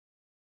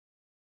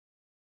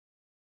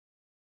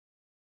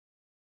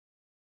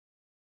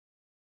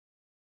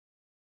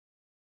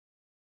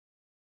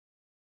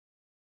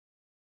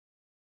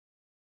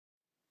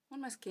On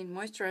my skin,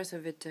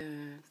 moisturizer with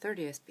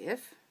 30 SPF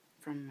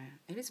from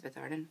Elizabeth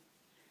Arden,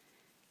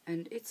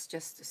 and it's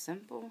just a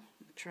sample.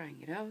 I'm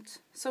trying it out.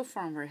 So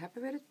far I'm very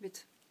happy with it,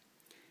 but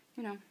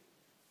you know,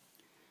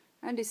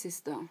 and this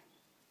is the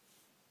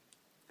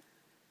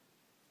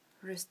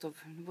rest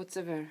of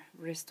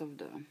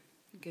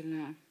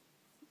the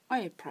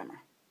eye primer.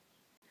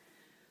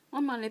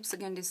 On my lips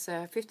again, this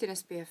 15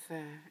 SPF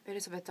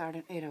Elizabeth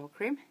Arden 8-hour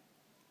cream.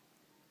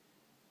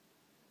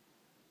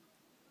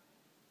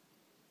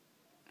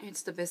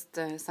 It's the best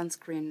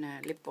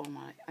sunscreen lip balm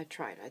I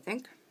tried, I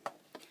think.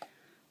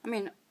 I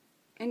mean,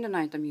 in the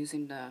night I'm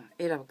using the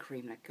 8-hour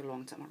cream like a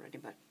long time already,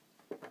 but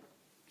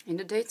in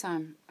the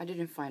daytime I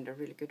didn't find a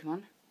really good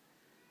one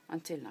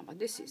until now. But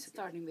this is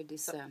starting with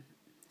this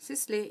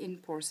Sisley in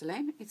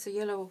porcelain. It's a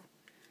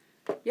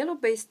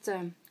yellow-based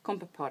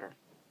compact powder,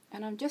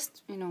 and I'm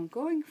just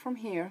going from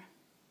here,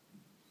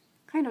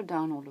 kind of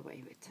down all the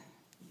way with.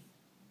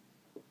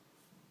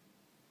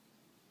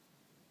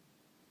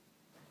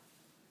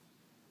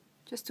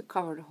 Just to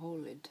cover the whole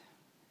lid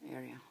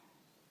area.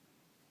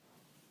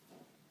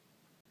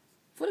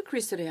 For the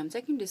crease today, I'm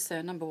taking this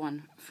number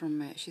 1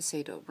 from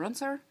Shiseido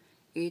bronzer.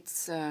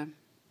 It's kind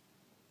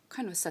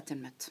of a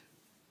satin matte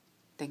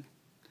thing.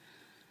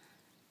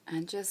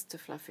 And just a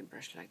fluffy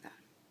brush like that.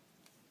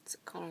 It's a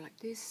color like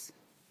this,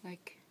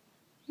 like,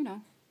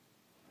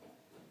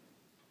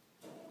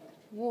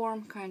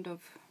 warm kind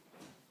of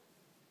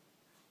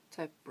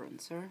type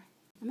bronzer.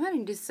 I'm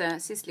adding this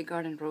Sisley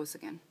Garden Rose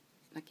again.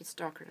 Like it's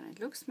darker than it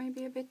looks,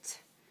 maybe a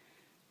bit.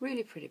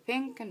 Really pretty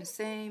pink, and the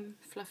same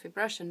fluffy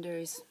brush, and there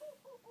is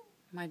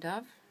my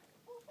dove.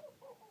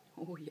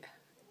 Oh yeah.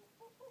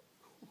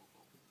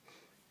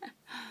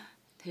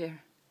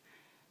 There.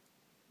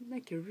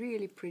 Like a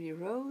really pretty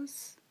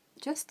rose.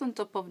 Just on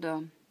top of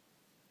the...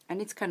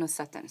 And it's kind of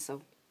satin,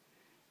 so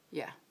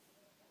yeah.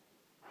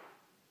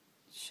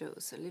 It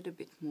shows a little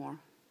bit more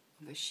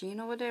of a sheen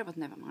over there, but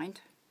never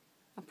mind.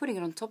 I'm putting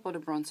it on top of the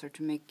bronzer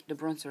to make the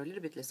bronzer a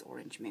little bit less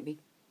orange, maybe.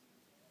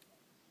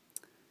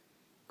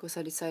 Because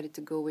I decided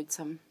to go with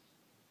some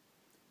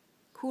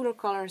cooler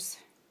colors.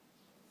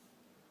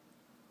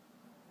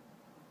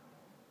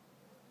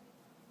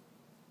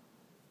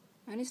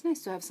 And it's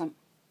nice to have some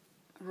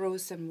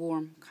rose and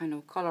warm kind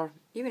of color.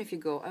 Even if you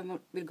go, I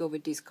will go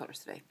with these colors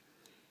today.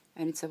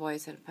 And it's a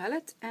YSL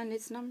palette, and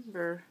it's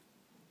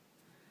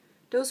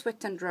those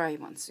wet and dry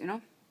ones,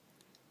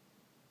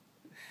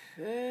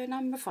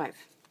 number 5.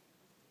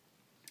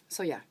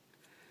 So yeah,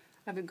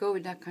 I will go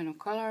with that kind of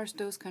colors,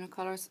 those kind of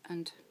colors,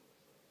 and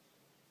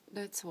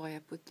that's why I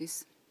put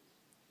this.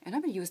 And I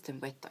will use them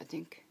wet, I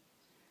think.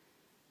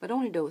 But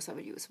only those I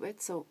will use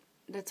wet, so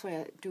that's why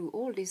I do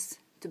all this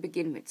to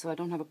begin with, so I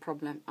don't have a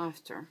problem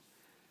after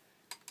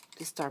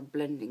to start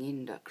blending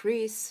in the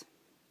crease.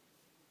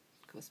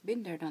 Because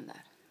been there, done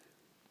that.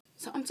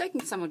 So I'm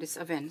taking some of this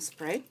Aven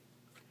spray,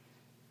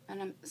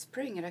 and I'm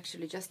spraying it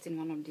actually just in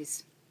one of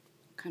these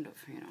kind of,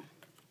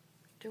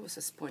 there was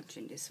a sponge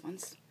in this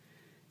once.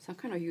 So I'm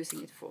kind of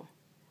using it for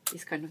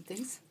these kind of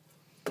things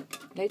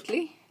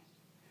lately.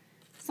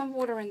 Some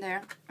water in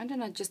there, and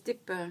then I just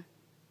dip a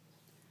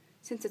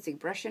synthetic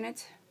brush in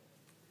it,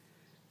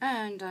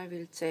 and I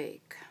will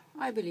take,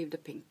 I believe, the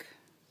pink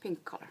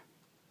color.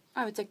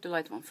 I will take the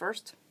light one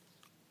first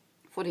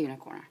for the inner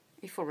corner,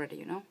 if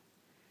already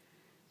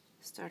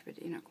start with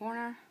the inner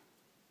corner,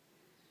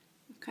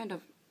 kind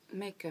of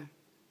make a,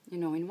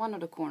 in one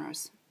of the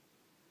corners.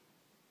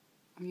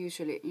 I'm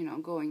usually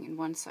going in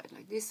one side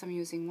like this. I'm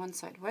using one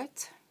side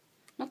wet,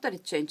 not that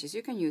it changes,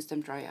 you can use them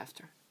dry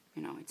after,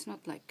 it's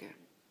not like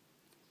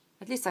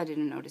at least I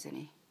didn't notice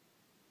any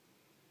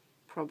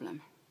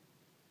problem.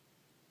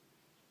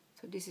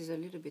 So this is a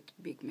little bit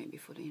big maybe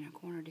for the inner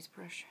corner, this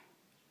brush.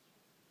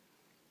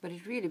 But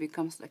it really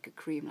becomes like a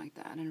cream like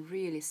that, and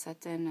really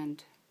satin.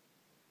 And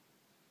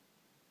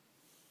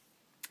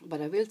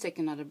but I will take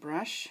another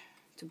brush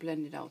to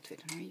blend it out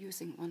with. I'm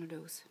using one of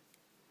those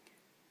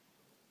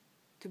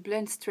to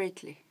blend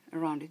straightly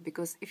around it,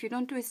 because if you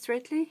don't do it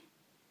straightly,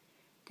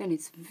 then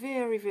it's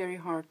very, very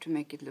hard to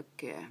make it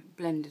look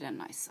blended and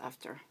nice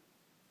after.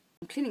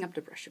 I'm cleaning up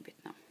the brush a bit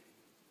now.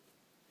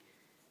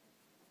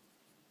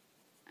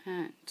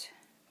 And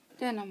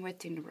then I'm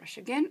wetting the brush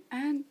again,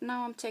 and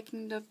now I'm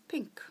taking the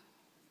pink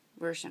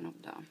version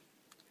of the,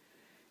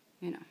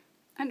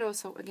 and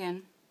also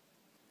again,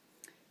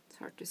 it's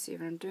hard to see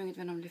when I'm doing it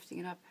when I'm lifting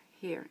it up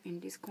here in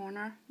this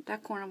corner.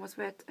 That corner was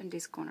wet, and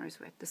this corner is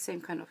wet. The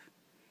same kind of,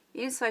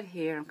 inside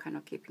here I'm kind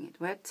of keeping it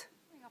wet.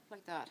 Up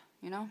like that,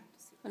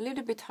 a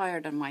little bit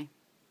higher than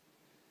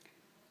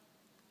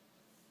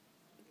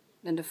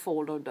the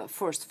fold of the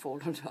first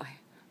fold of the eye,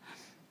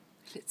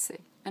 let's say.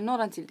 And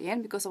not until the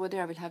end, because over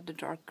there I will have the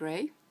dark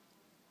gray.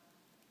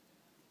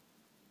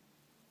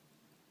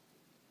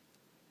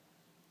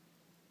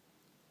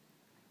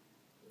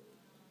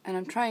 And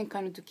I'm trying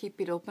kind of to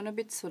keep it open a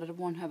bit so that it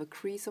won't have a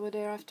crease over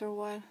there after a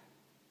while.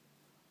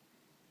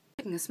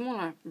 Taking a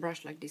smaller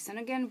brush like this, and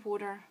again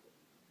water.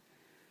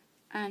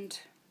 And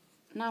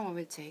now I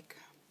will take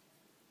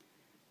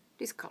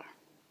this color.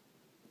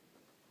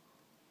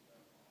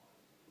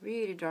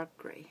 really dark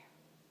gray.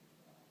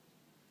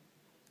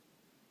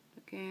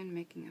 Again,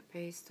 making a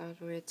paste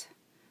out of it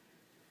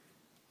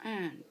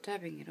and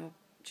dabbing it up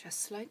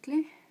just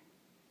slightly.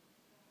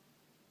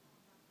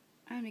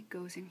 And it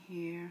goes in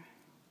here.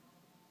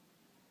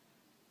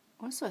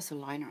 Also as a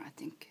liner, I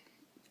think.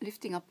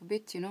 Lifting up a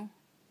bit, you know.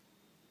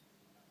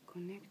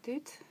 Connect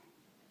it.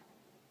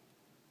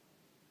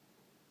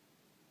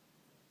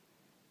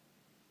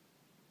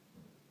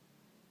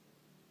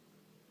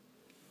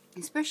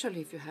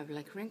 Especially if you have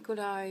like wrinkled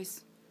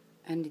eyes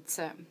and it's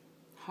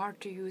hard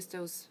to use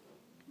those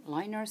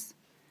liners,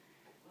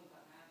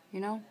 you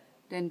know,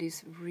 then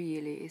this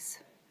really is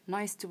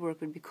nice to work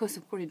with, because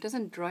of course it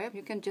doesn't dry up.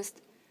 You can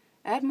just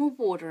add more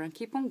water and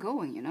keep on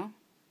going, you know.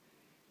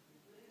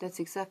 That's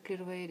exactly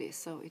the way it is.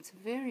 So it's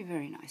very,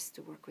 very nice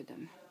to work with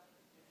them.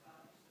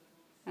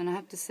 And I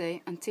have to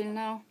say, until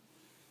now,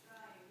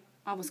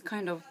 I was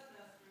kind of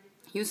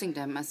using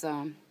them as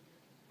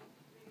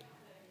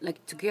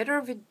like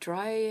together with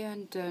dry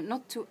and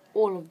not to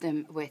all of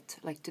them wet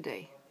like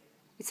today.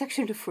 It's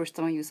actually the first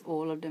time I use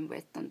all of them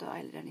wet on the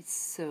eyelid, and it's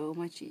so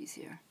much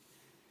easier.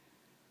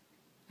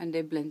 And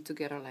they blend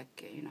together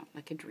like, you know,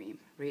 like a dream,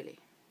 really.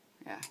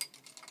 Yeah.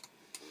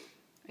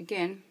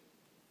 Again,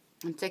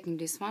 I'm taking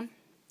this one.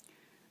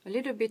 A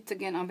little bit,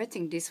 again, I'm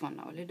wetting this one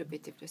now a little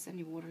bit if there's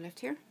any water left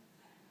here.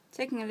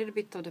 Taking a little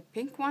bit of the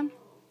pink one,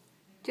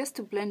 just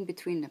to blend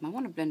between them. I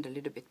want to blend a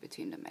little bit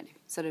between them,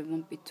 so that it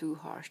won't be too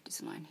harsh,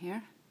 this line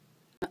here.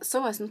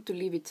 So as not to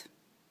leave it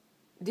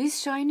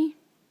this shiny.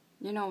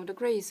 You know, the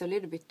gray is a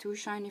little bit too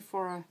shiny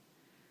for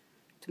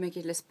to make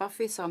it less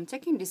puffy. So I'm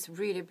taking this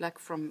really black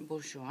from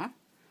Bourjois,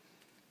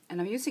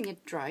 and I'm using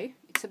it dry.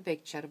 It's a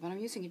baked shadow, but I'm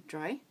using it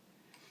dry,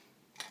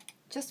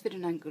 just with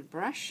an angled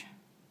brush,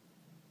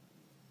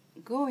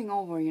 going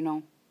over, you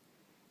know,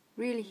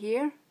 really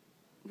here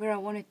where I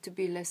want it to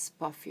be less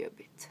puffy a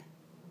bit.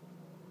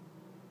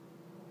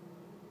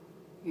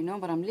 You know,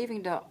 but I'm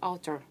leaving the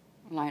outer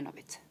line of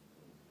it.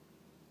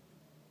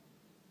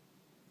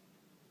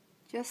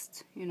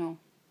 Just, you know,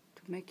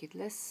 to make it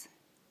less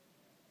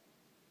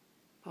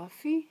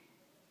puffy,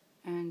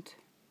 and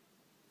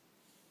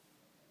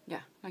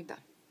yeah, like that.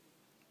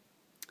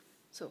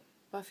 So,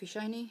 puffy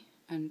shiny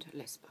and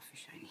less puffy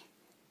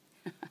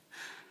shiny.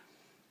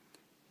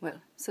 Well,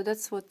 so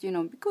that's what, you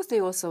know, because they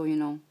also, you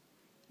know,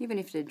 even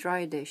if they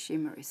dry, they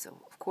shimmery. So,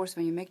 of course,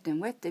 when you make them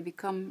wet, they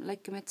become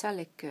like a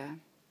metallic,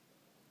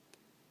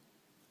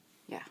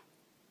 yeah.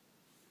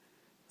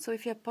 So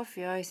if you have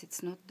puffy eyes,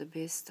 it's not the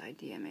best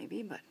idea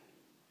maybe, but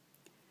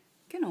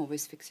you can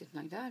always fix it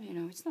like that, you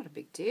know, it's not a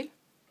big deal.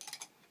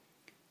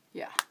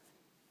 Yeah.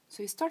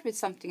 So you start with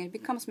something and it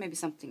becomes maybe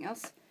something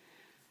else.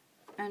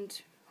 And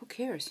who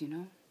cares, you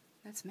know,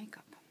 that's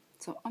makeup.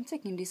 So I'm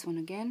taking this one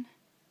again,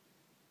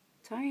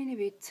 tiny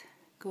bit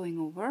going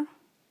over,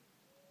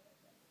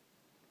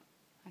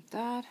 like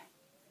that.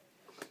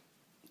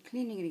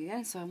 Cleaning it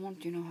again so I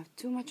won't, you know, have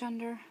too much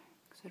under,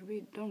 because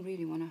I don't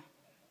really want to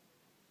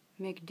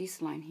make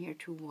this line here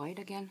too wide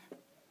again,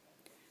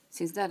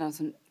 since that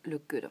doesn't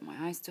look good on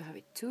my eyes to have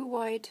it too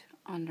wide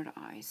under the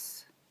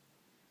eyes.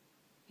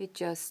 It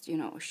just, you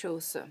know,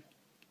 shows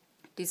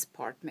this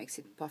part makes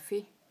it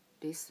puffy,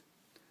 this.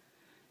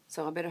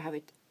 So I better have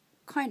it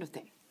kind of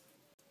thin.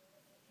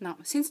 Now,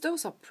 since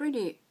those are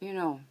pretty, you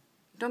know,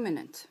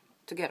 dominant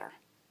together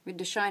with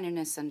the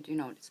shininess and, you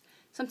know, this,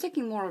 so I'm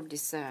taking more of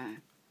this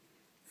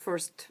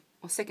first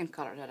or second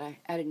color that I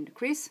added in the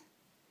crease.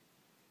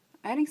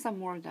 Adding some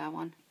more of that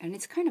one, and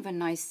it's kind of a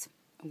nice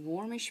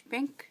warmish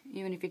pink,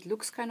 even if it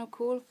looks kind of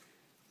cool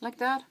like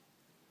that.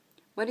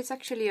 But it's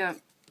actually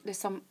there's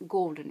some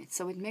gold in it,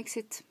 so it makes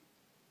it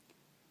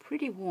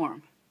pretty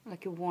warm,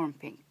 like a warm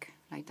pink,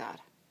 like that.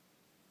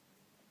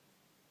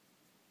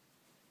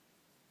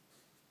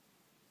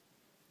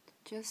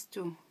 Just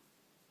to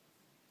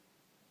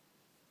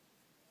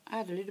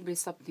add a little bit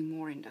something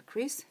more in the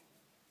crease.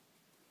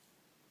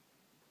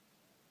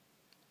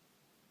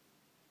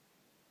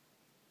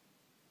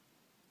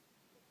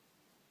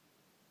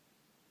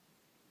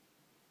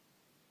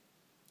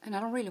 And I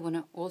don't really want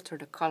to alter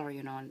the color,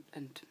 you know,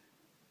 and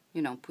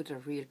you know, put a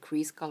real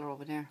crease color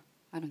over there.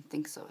 I don't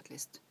think so, at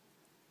least.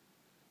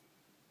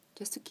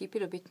 Just to keep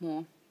it a bit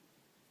more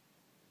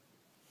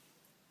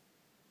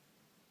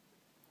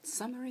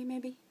summery,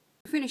 maybe.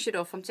 To finish it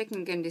off, I'm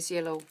taking again this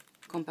yellow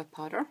compact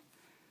powder,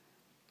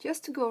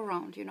 just to go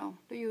around, you know,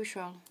 the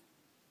usual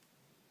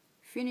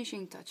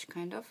finishing touch,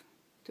 kind of,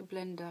 to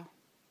blend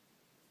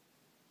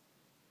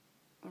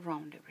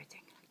around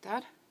everything, like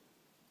that.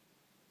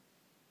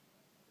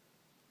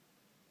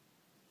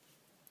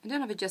 And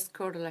then I will just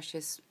curl the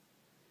lashes,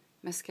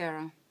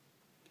 mascara.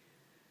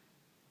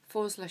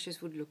 False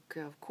lashes would look,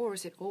 of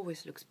course, it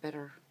always looks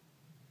better,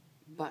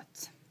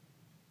 but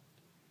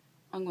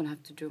I'm gonna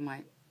have to do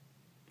my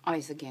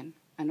eyes again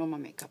and all my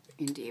makeup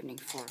in the evening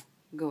for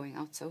going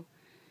out, so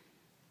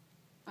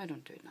I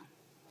don't do it now.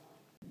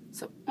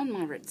 So on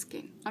my red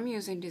skin, I'm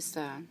using this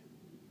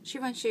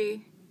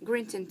Givenchy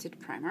green tinted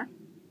primer,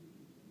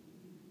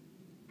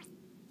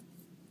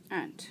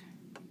 and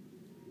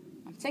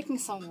I'm taking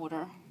some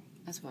water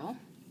as well,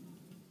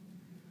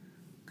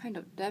 kind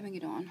of dabbing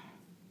it on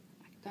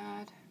like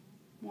that.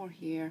 More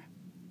here.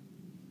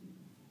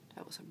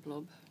 That was a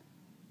blob.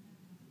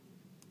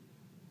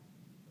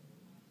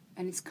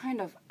 And it's kind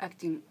of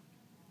acting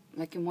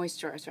like a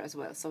moisturizer as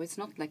well. So it's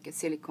not like a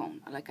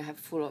silicone, like I have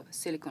full of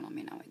silicone on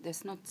me now.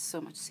 There's not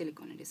so much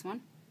silicone in this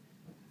one.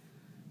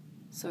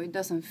 So it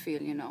doesn't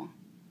feel, you know,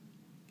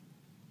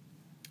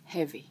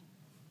 heavy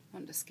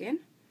on the skin.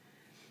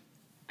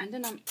 And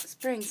then I'm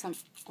spraying some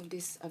of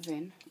this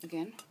Avene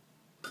again.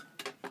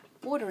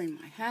 Water in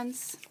my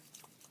hands,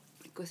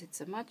 because it's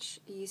a much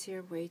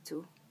easier way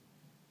to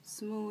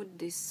smooth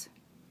this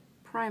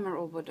primer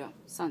over the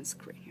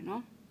sunscreen, you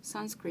know.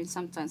 Sunscreen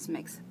sometimes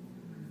makes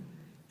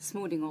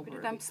smoothing over. With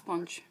a damp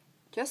sponge,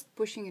 just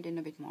pushing it in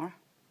a bit more.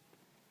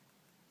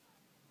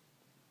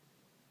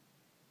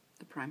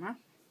 The primer.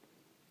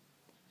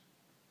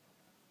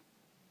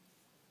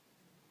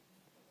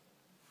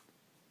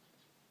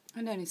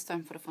 And then it's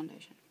time for the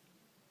foundation.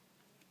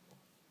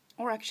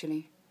 Or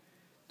actually,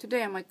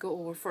 today I might go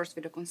over first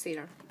with the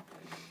concealer.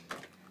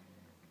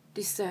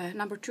 This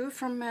number 2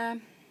 from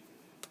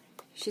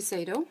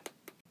Shiseido.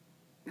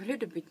 A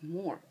little bit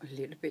more,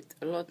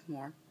 a lot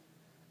more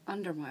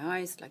under my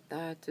eyes like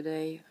that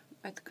today.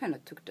 I kind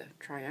of took the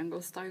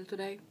triangle style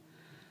today.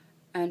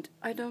 And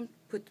I don't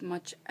put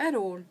much at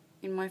all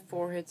in my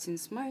forehead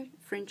since my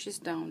fringe is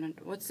down. And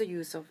what's the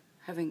use of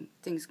having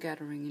things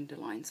gathering in the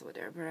lines over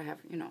there where I have,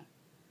 you know,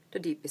 the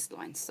deepest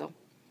lines. So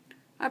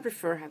I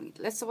prefer having it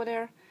less over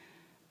there.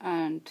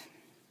 And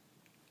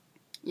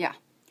yeah,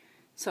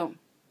 so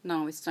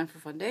now it's time for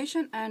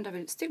foundation, and I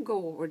will still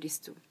go over this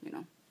too, you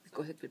know,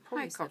 because it will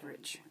probably high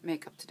coverage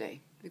makeup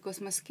today, because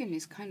my skin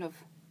is kind of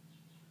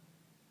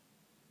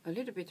a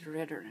little bit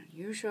redder than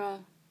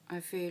usual,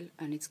 I feel,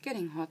 and it's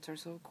getting hotter,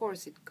 so of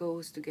course it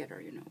goes together,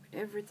 you know, with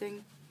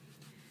everything.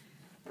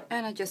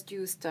 And I just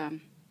used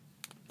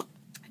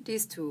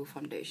these 2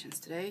 foundations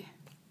today.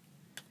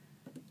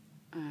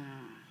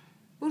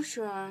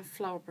 Bourjois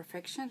Flower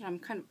Perfection.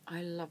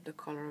 I love the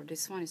color of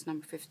this one. It's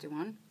number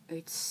 51.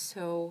 It's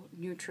so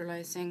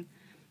neutralizing,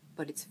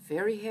 but it's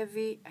very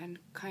heavy and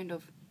kind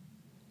of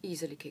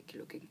easily cakey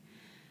looking.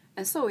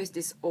 And so is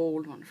this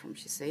old one from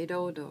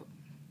Shiseido, the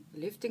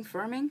lifting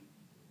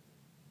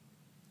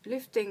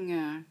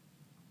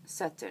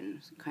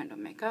satin kind of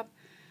makeup.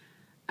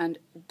 And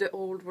the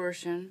old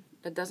version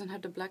that doesn't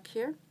have the black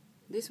here,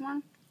 this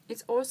one,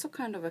 it's also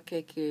kind of a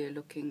cakey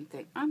looking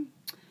thing.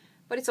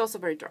 But it's also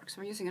very dark, so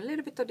I'm using a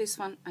little bit of this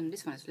one, and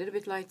this one is a little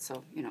bit light,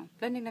 so, you know,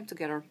 blending them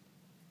together.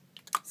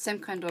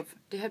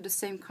 They have the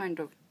same kind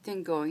of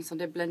thing going, so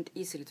they blend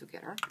easily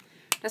together.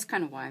 That's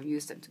kind of why I'm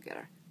using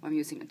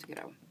them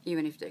together,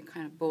 even if they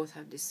kind of both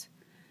have this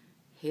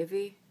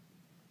heavy,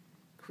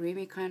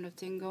 creamy kind of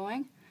thing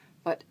going.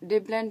 But they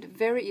blend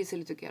very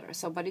easily together,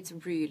 so, but it's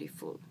really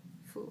full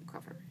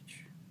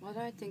coverage. But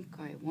I think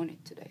I want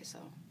it today, so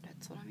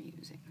that's what I'm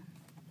using.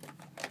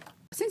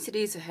 Since it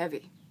is a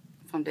heavy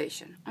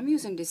foundation, I'm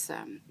using this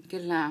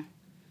Guerlain,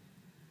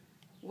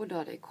 what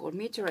are they called?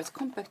 Meteorites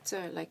Compact,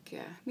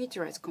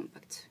 Meteorites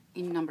Compact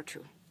in number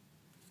 2.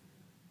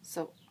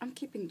 So I'm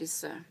keeping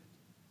this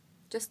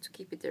just to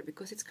keep it there,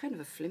 because it's kind of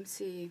a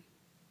flimsy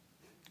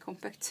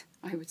compact,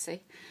 I would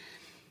say.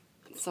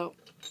 So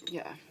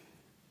yeah,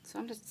 so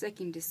I'm just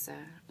taking this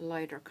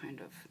lighter kind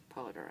of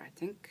powder, I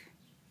think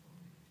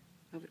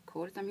I would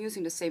call it. I'm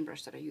using the same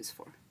brush that I used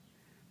for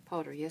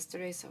powder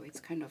yesterday, so it's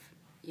kind of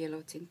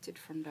yellow tinted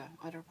from the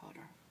other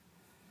powder.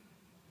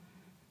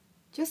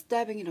 Just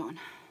dabbing it on.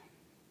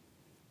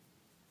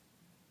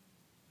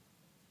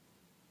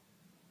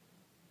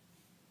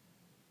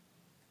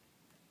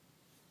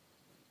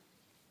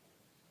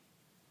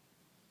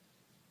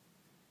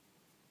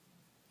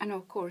 And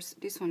of course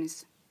this one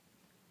is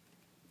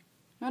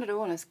not at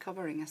all as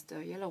covering as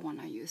the yellow one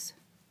I used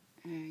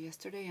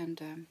yesterday,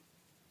 and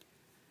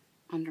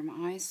under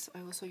my eyes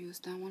I also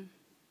used that one.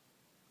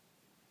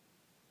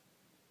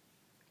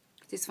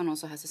 This one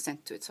also has a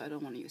scent to it, so I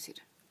don't want to use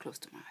it close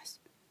to my eyes.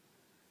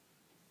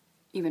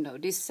 Even though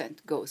this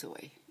scent goes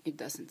away, it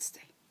doesn't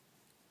stay.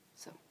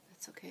 So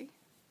that's okay.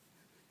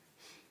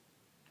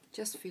 It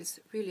just feels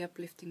really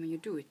uplifting when you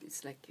do it.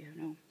 It's like, you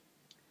know,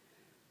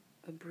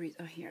 a breeze.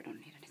 Oh, here I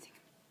don't need anything.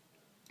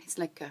 It's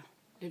like a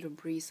little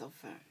breeze of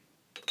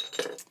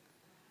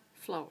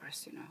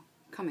flowers, you know,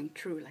 coming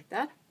through like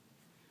that.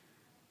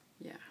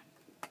 Yeah.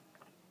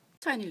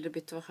 Tiny little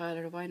bit of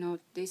highlighter, why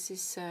not? This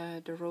is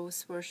the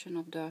rose version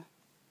of the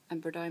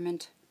Amber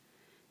Diamond.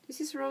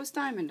 This is Rose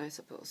Diamond, I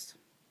suppose.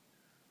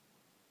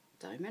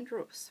 Diamond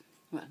Rose.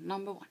 Well,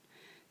 number 1.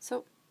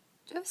 So,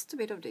 just a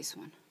bit of this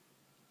one.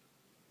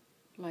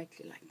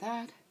 Lightly like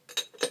that.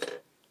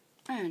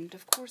 And,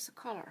 of course, a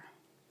color.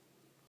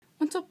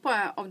 On top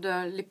of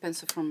the lip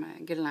pencil from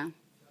Guerlain,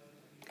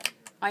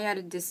 I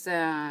added this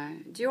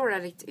Dior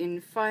Addict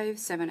in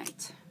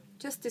 578.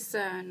 Just this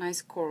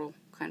nice coral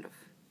kind of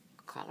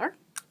color.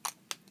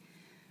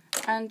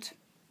 And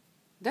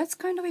that's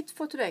kind of it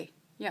for today.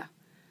 Yeah,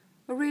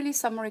 a really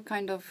summery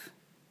kind of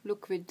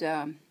look with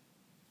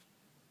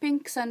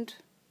pinks and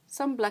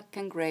some black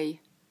and grey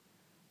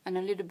and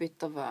a little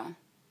bit of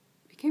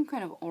became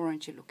kind of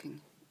orangey looking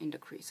in the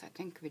crease, I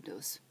think, with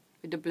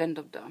the blend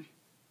of the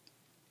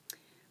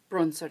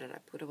bronzer that I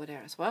put over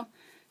there as well.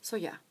 So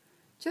yeah,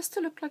 just to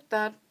look like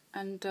that,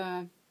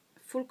 and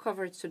full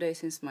coverage today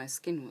since my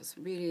skin was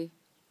really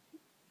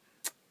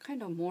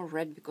kind of more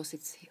red because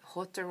it's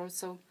hotter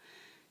also.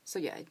 So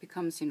yeah, it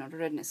becomes, the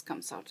redness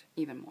comes out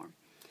even more.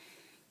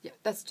 Yeah,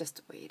 that's just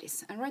the way it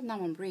is. And right now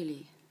I'm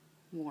really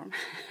warm.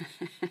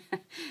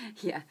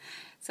 Yeah,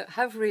 so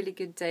have a really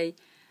good day,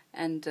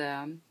 and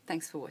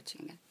thanks for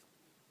watching again.